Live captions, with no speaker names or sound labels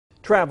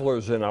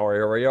Travelers in our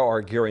area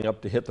are gearing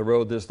up to hit the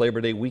road this Labor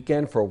Day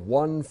weekend for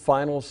one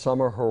final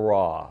summer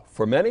hurrah.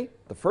 For many,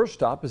 the first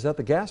stop is at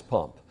the gas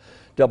pump.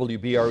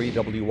 WBRE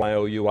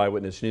WYOU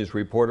Eyewitness News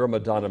reporter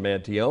Madonna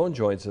Mantione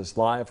joins us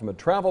live from a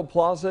travel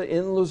plaza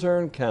in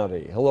Luzerne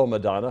County. Hello,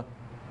 Madonna.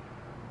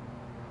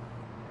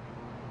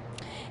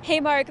 Hey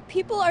Mark,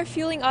 people are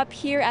fueling up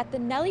here at the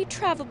Nelly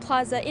Travel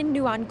Plaza in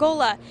New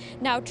Angola.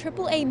 Now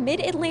AAA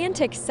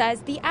Mid-Atlantic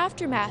says the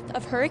aftermath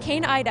of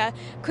Hurricane Ida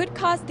could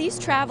cause these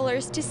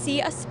travelers to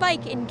see a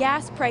spike in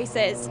gas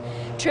prices.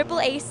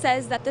 AAA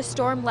says that the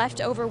storm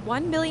left over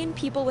 1 million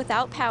people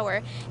without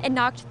power and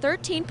knocked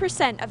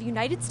 13% of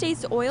United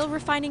States oil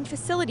refining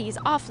facilities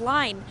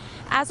offline.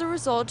 As a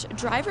result,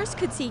 drivers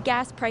could see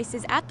gas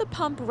prices at the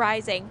pump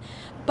rising.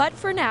 But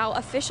for now,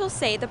 officials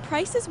say the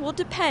prices will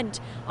depend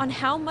on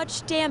how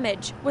much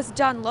damage was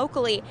done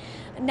locally.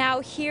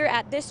 Now here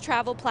at this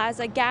travel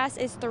plaza, gas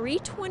is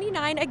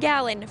 $3.29 a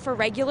gallon for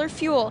regular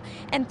fuel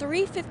and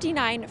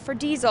 $3.59 for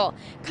diesel.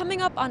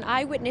 Coming up on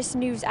Eyewitness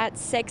News at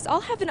 6,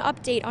 I'll have an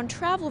update on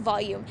travel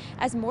volume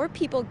as more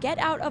people get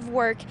out of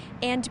work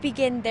and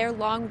begin their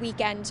long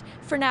weekend.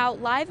 For now,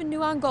 live in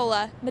New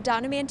Angola,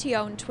 Madonna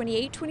Mantione,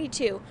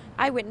 2822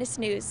 Eyewitness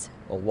News.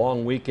 A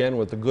long weekend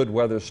with a good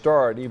weather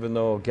start, even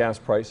though gas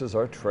prices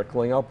are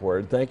trickling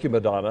upward. Thank you,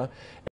 Madonna.